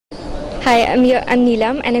Hi, I'm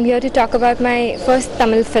Neelam and I'm here to talk about my first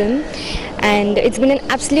Tamil film. And it's been an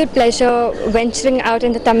absolute pleasure venturing out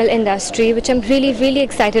in the Tamil industry, which I'm really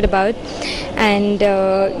excited about. And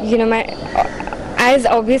as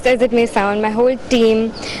obvious as it may sound, my whole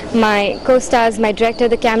team, my co-stars, my director,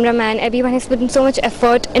 the cameraman, everyone has put in so much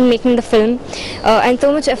effort in making the film, and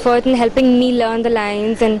so much effort in helping me learn the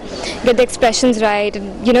lines and get the expressions right.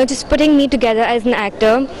 And, just putting me together as an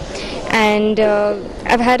actor. And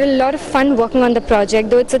I've had a lot of fun working on the project,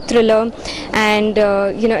 though it's a thriller and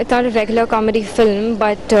it's not a regular comedy film,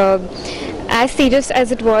 but as serious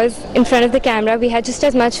as it was in front of the camera, we had just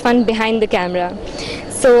as much fun behind the camera.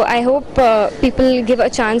 So I hope people give a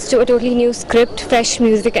chance to a totally new script, fresh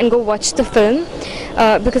music, and go watch the film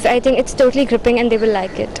because I think it's totally gripping and they will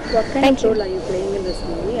like it. What kind of role are you playing in this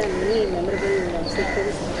movie, and any memorable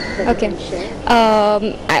sequence that you can share?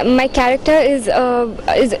 My character is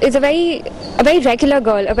a very regular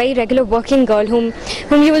girl, a very regular working girl whom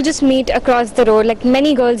you will just meet across the road, like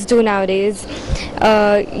many girls do nowadays.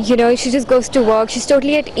 She just goes to work. She's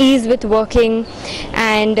totally at ease with working,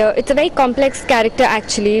 and it's a very complex character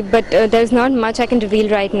actually, but there's not much I can reveal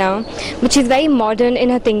right now. But she's very modern in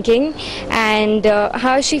her thinking, and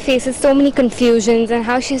how she faces so many confusions and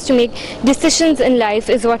how she has to make decisions in life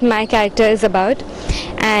is what my character is about.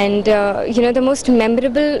 And the most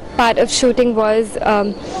memorable part of shooting was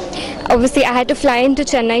obviously I had to fly into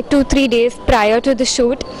Chennai 2-3 days prior to the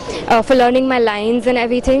shoot for learning my lines and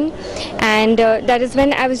everything, and that is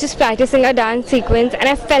when I was just practicing a dance sequence and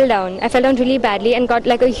I fell down really badly and got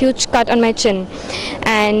like a huge cut on my chin,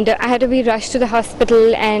 and I had to be rushed to the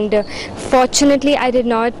hospital, and fortunately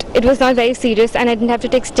it was not very serious and I didn't have to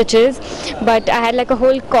take stitches, but I had like a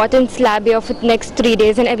whole cotton slab here for the next 3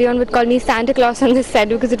 days, and everyone would call me Santa Claus on the set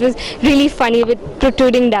because it was really funny with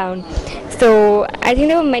protruding down. So I think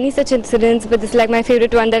there were many such incidents, but this is like my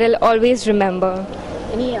favorite one that I'll always remember.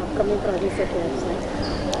 Any upcoming projects that you have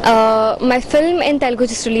signed? My film in Telugu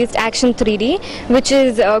just released Action 3D, which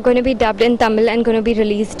is going to be dubbed in Tamil and going to be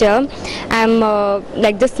released here.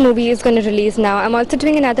 This movie is going to release now. I'm also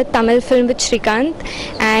doing another Tamil film with Shrikant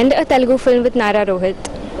and a Telugu film with Nara Rohit.